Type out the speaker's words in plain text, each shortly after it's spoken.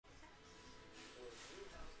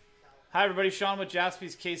Hi everybody, Sean with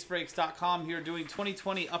JaspysCaseBreaks.com here doing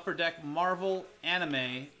 2020 Upper Deck Marvel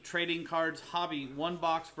Anime Trading Cards Hobby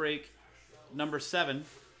 1-box break number 7,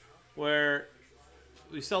 where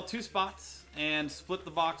we sell 2 spots and split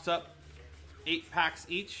the box up 8 packs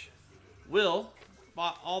each. Will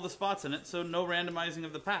bought all the spots in it, so no randomizing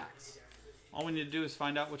of the packs. All we need to do is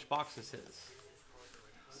find out which box is his.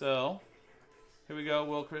 So, here we go,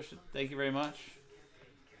 Will Christian. Thank you very much.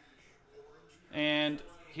 And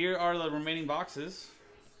here are the remaining boxes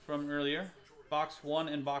from earlier. Box 1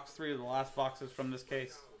 and box 3 are the last boxes from this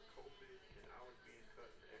case.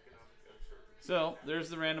 So, there's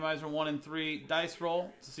the randomizer 1 and 3 dice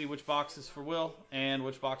roll to see which box is for Will and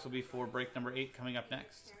which box will be for break number 8 coming up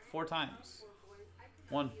next. 4 times.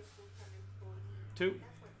 1, 2,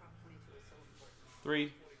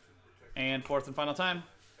 3, and 4th and final time.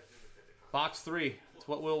 Box 3. It's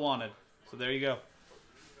what Will wanted. So there you go.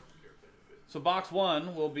 So box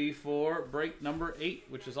 1 will be for break number 8,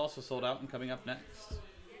 which is also sold out and coming up next.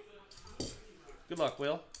 Good luck,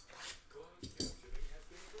 Will.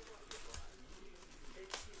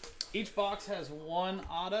 Each box has 1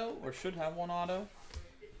 auto, or should have 1 auto.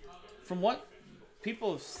 From what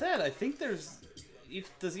people have said, I think there's...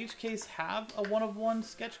 does each case have a 1-of-1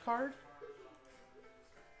 sketch card?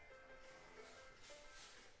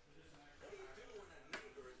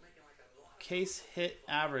 Case hit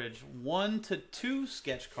average 1 to 2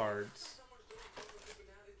 sketch cards,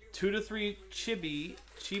 2 to 3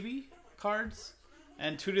 chibi cards,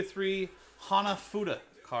 and 2 to 3 Hanafuda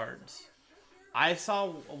cards. I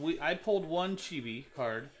pulled 1 chibi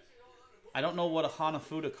card. I don't know what a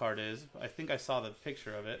Hanafuda card is, but I think I saw the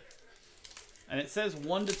picture of it. And it says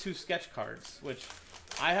 1 to 2 sketch cards, which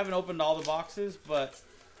I haven't opened all the boxes, but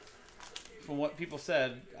from what people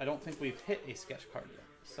said, I don't think we've hit a sketch card yet.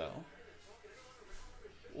 So,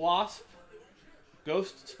 Wasp,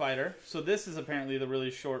 Ghost Spider. So this is apparently the really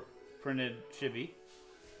short printed chibi.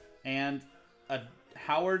 And a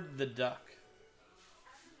Howard the Duck,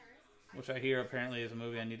 which I hear apparently is a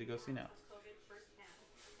movie I need to go see now.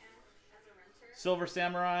 Silver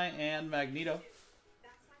Samurai and Magneto.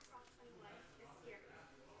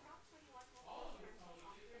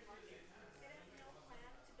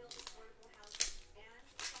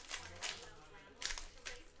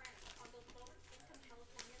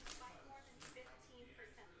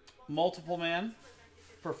 Multiple Man,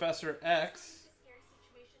 Professor X,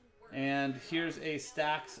 and here's a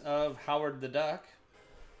stacks of Howard the Duck,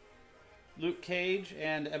 Luke Cage,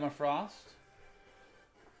 and Emma Frost.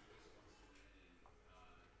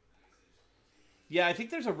 Yeah, I think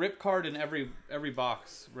there's a rip card in every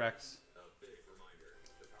box, Rex.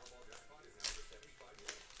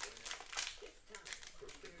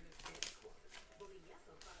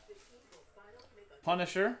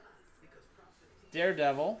 Punisher,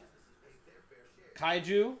 Daredevil,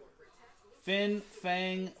 Kaiju, Fin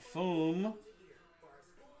Fang Foom,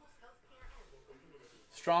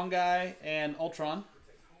 Strong Guy, and Ultron.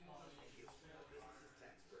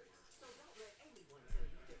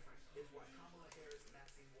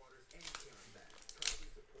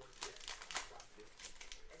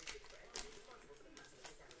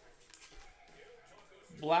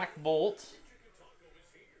 Black Bolt,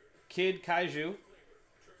 Kid Kaiju,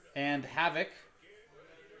 and Havoc.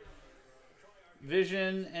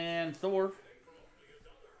 Vision and Thor.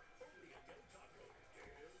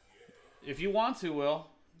 If you want to, Will,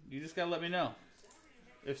 you just gotta let me know.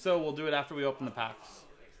 If so, we'll do it after we open the packs.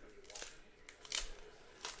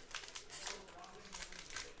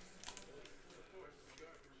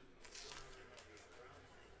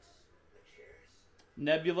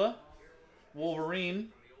 Nebula, Wolverine,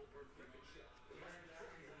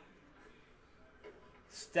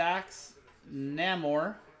 Stax,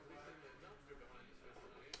 Namor,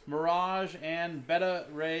 Mirage, and Beta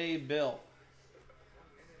Ray Bill.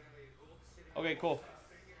 Okay, cool.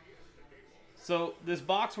 So this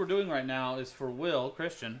box we're doing right now is for Will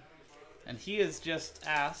Christian, and he has just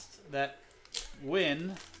asked that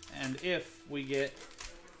when and if we get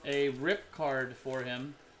a rip card for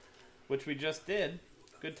him, which we just did.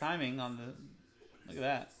 Good timing on the... Look at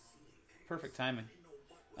that. Perfect timing.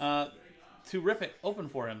 To rip it open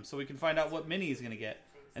for him so we can find out what mini he's going to get.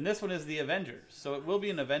 And this one is the Avengers, so it will be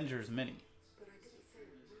an Avengers mini.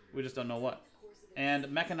 We just don't know what. And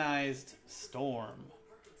Mechanized Storm.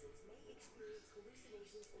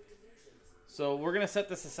 So we're going to set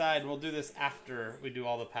this aside. We'll do this after we do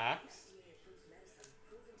all the packs.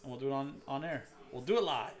 And we'll do it on air. We'll do it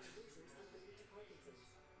live.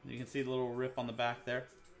 You can see the little rip on the back there.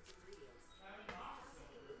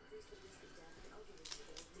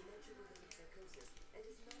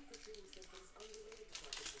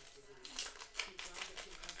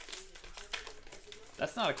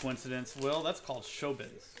 That's not a coincidence, Will. That's called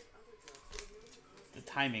showbiz. The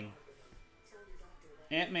timing.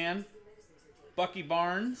 Ant-Man, Bucky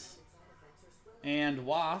Barnes, and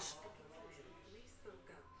Wasp.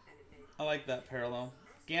 I like that parallel.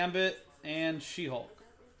 Gambit and She-Hulk.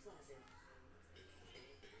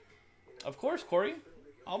 Of course, Corey.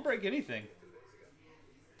 I'll break anything.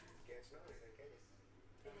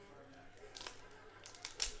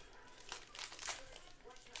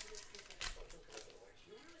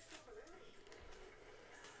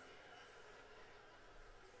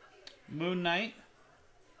 Moon Knight,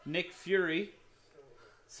 Nick Fury,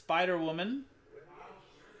 Spider-Woman,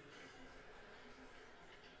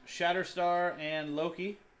 Shatterstar, and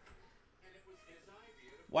Loki.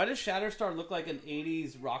 Why does Shatterstar look like an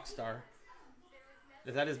 80s rock star?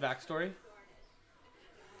 Is that his backstory?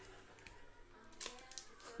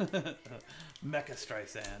 Mecha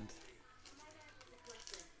Streisand.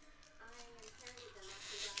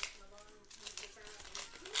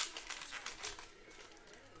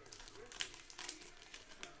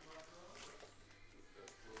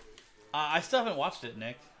 I still haven't watched it,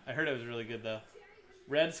 Nick. I heard it was really good, though.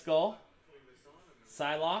 Red Skull,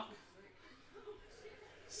 Psylocke,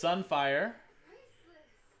 Sunfire,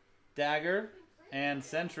 Dagger, and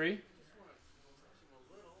Sentry.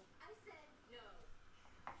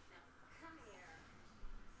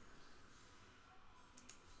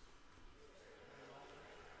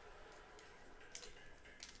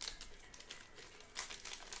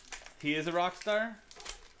 He is a rock star?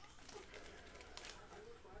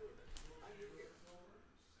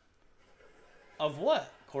 Of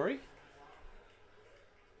what, Corey?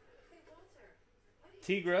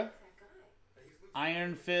 Tigra,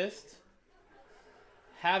 Iron Fist,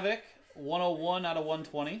 Havoc, 101 out of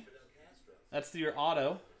 120. That's your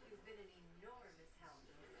auto.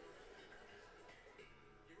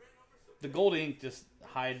 The gold ink just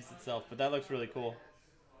hides itself, but that looks really cool.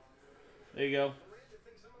 There you go.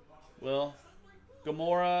 Will,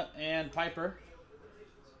 Gamora, and Piper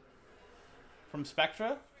from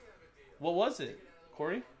Spectra. What was it,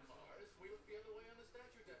 Corey?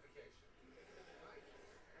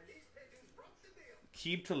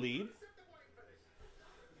 Keep to lead.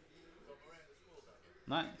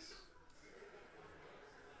 Nice.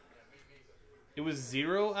 It was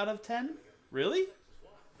 0 out of 10? Really?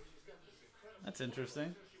 That's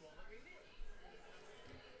interesting.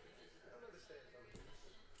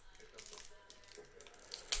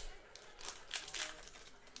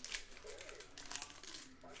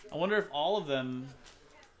 I wonder if all of them...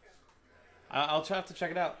 I'll have to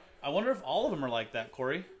check it out. I wonder if all of them are like that,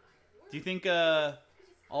 Corey. Do you think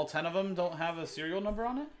all 10 of them don't have a serial number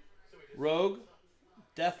on it? Rogue,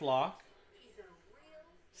 Deathlock,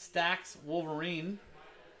 Stax, Wolverine.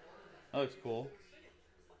 That looks cool.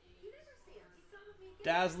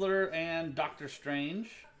 Dazzler and Doctor Strange.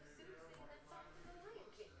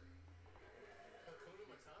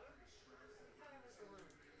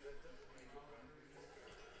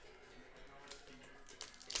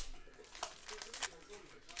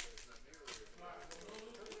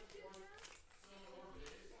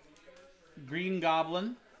 Green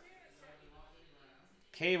Goblin,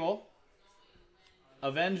 Cable,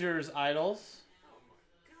 Avengers Idols.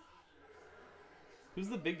 Who's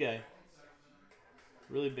the big guy?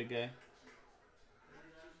 Really big guy.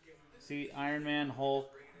 See, Iron Man,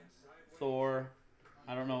 Hulk, Thor.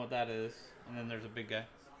 I don't know what that is. And then there's a big guy.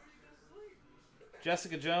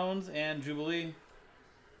 Jessica Jones and Jubilee.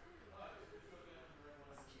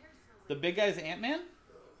 The big guy's Ant-Man?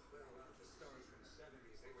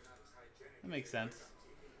 That makes sense.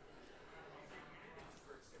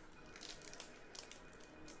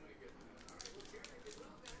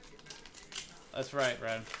 That's right,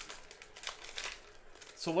 Brad.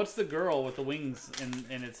 So what's the girl with the wings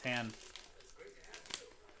in its hand?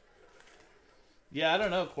 Yeah, I don't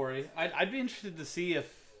know, Corey. I'd be interested to see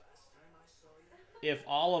if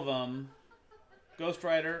all of them, Ghost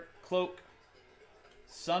Rider, Cloak,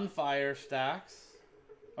 Sunfire stacks,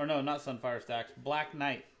 or no, not Sunfire stacks, Black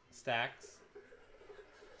Knight stacks,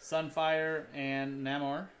 Sunfire and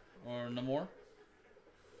Namor, or Namor.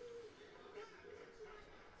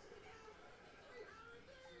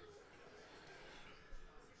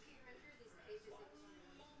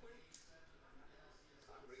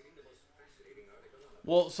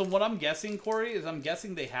 Well, so what I'm guessing, Corey, is I'm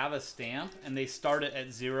guessing they have a stamp and they start it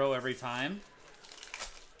at 0 every time.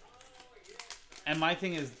 And my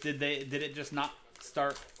thing is, did it just not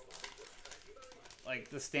start, like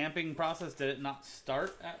the stamping process, did it not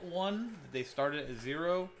start at 1? Did they start it at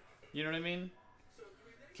 0? You know what I mean?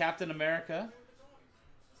 Captain America,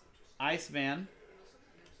 Iceman,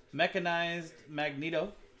 Mechanized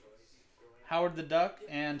Magneto, Howard the Duck,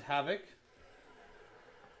 and Havoc.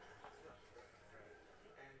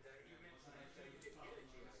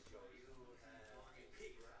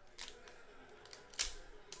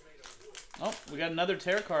 Oh, we got another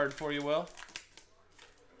tear card for you, Will.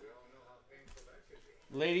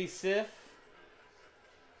 Lady Sif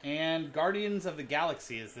and Guardians of the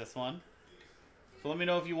Galaxy is this one. So let me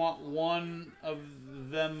know if you want one of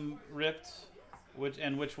them ripped,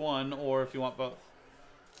 which one, or if you want both.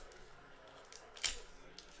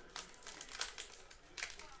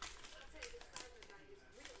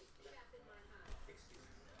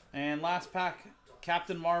 And last pack,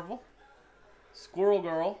 Captain Marvel, Squirrel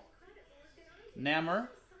Girl, Namor,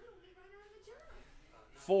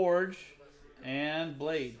 Forge, and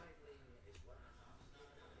Blade.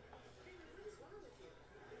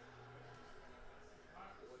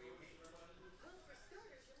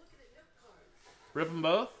 Rip them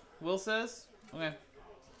both, Will says. Okay.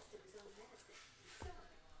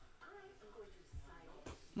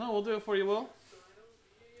 No, we'll do it for you, Will.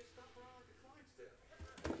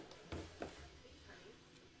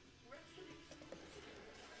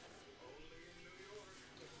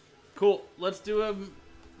 Cool. Let's do them.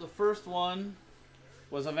 The first one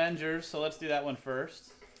was Avengers, so let's do that one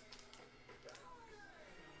first.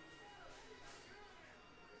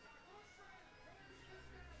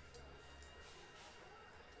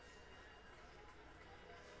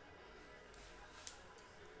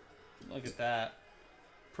 Look at that.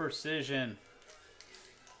 Precision.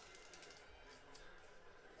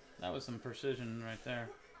 That was some precision right there.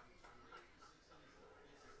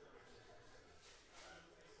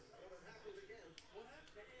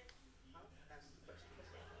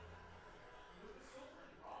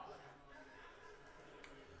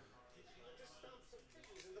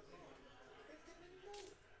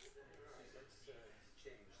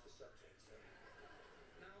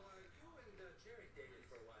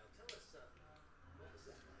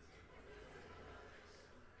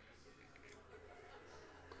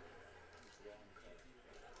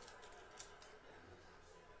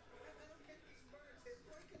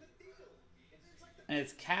 And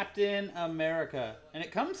it's Captain America. And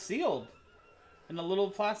it comes sealed in a little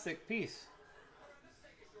plastic piece.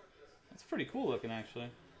 That's pretty cool looking, actually.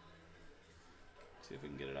 Let's see if we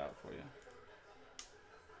can get it out for you.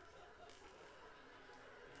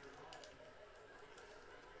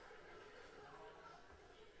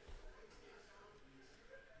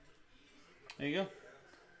 There you go.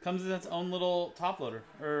 Comes in its own little top loader,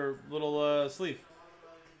 or little sleeve.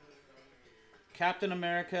 Captain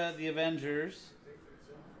America, the Avengers.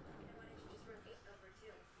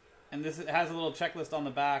 And this has a little checklist on the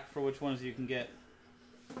back for which ones you can get.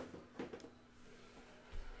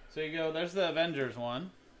 So you go, there's the Avengers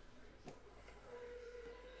one.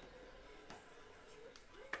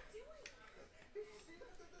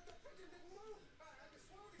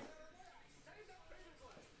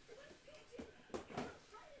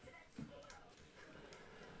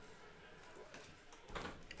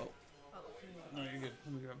 Oh, no, you're good.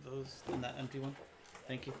 Let me grab those and that empty one.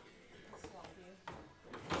 Thank you.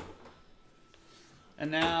 And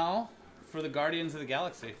now for the Guardians of the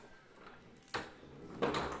Galaxy.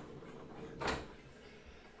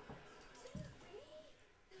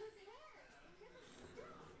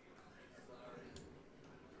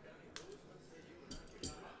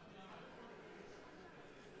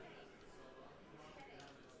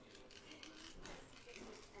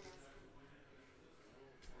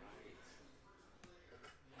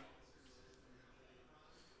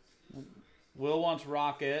 Will wants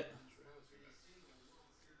Rocket.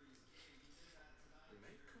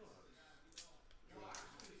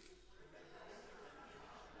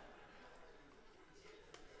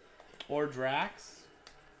 Or Drax.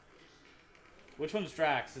 Which one's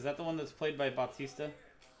Drax? Is that the one that's played by Bautista?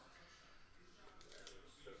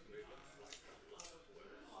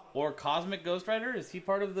 Or Cosmic Ghost Rider? Is he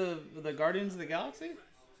part of the Guardians of the Galaxy?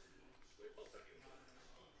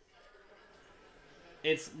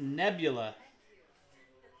 It's Nebula.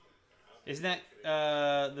 Isn't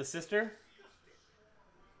that the sister?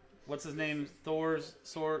 What's his name? Thor's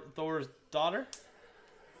daughter?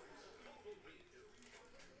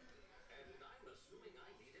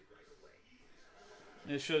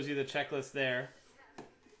 It shows you the checklist there.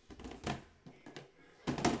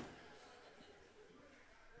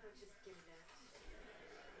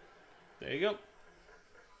 There you go.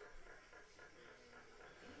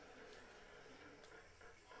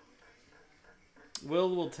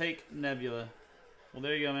 Will take Nebula. Well,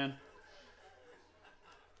 there you go, man.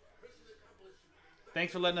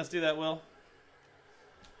 Thanks for letting us do that, Will.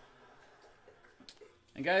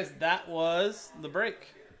 And guys, that was the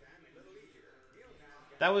break.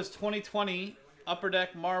 That was 2020 Upper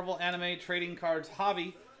Deck Marvel Anime Trading Cards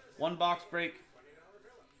Hobby. One box break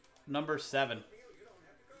number 7.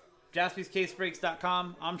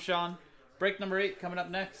 JaspysCaseBreaks.com. I'm Sean. Break number 8 coming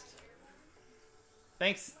up next.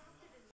 Thanks.